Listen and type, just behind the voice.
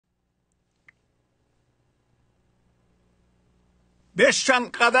بشکن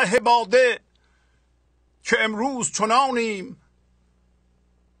قدح باده که امروز چنانیم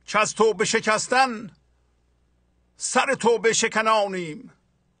که از توبه شکستن سر توبه شکنانیم.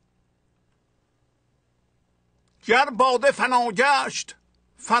 گر باده فنا گشت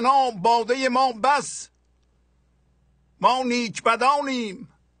فنا باده ما بس، ما نیک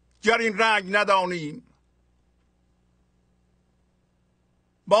بدانیم گر این رنگ ندانیم.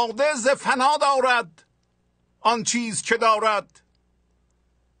 باده ز فنا دارد آن چیز که دارد،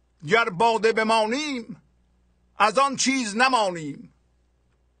 گر باده بمانیم از آن چیز نمانیم.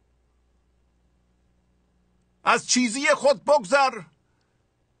 از چیزی خود بگذر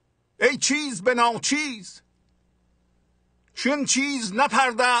ای چیز به ناچیز، چون چیز نه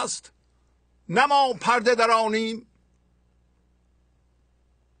پرده است نه ما پرده درانیم.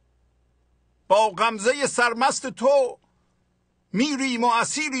 با غمزه سرمست تو میریم و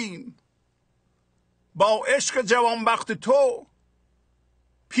اسیریم، با عشق جوانبخت تو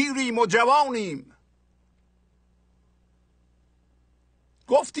پیریم و جوانیم.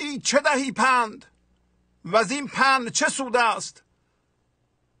 گفتی چه دهی پند و از این پند چه سود است،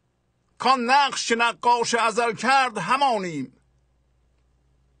 کان نقش که نقاش ازل کرد همانیم.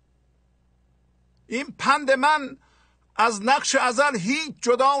 این پند من از نقش ازل هیچ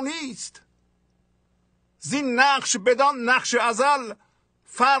جدا نیست، زین نقش بدان نقش ازل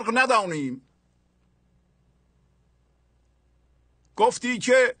فرق ندانیم. گفتی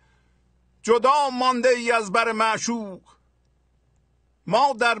که جدا مانده ای از بر معشوق،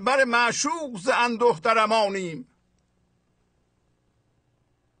 ما در بر معشوق ز انده در امانیم.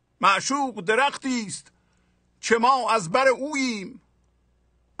 معشوق درختی است که ما از بر اوییم،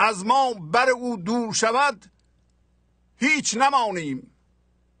 از ما بر او دور شود هیچ نمانیم.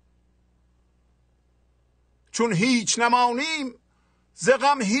 چون هیچ نمانیم ز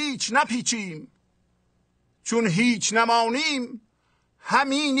غم هیچ نپیچیم، چون هیچ نمانیم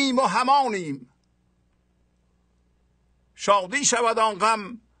همینیم و همانیم. شادی شود آن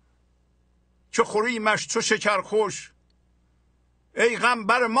غم که خوریمش چو شکر خوش، ای غم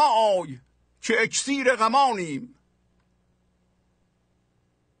بر ما آی که اکسیر غمانیم.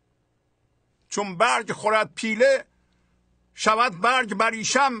 چون برگ خورد پیله شود برگ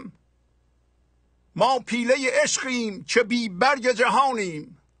بریشم، ما پیله عشقیم که بی برگ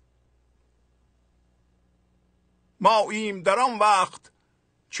جهانیم. ما ایم در آن وقت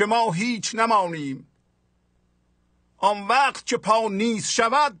که ما هیچ نمانیم، آن وقت که پا نیست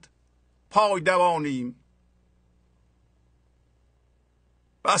شود پای دوانیم.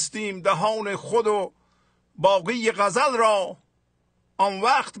 بستیم دهان خود و باقی غزل را، آن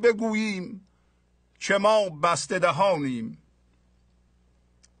وقت بگوییم که ما بسته دهانیم.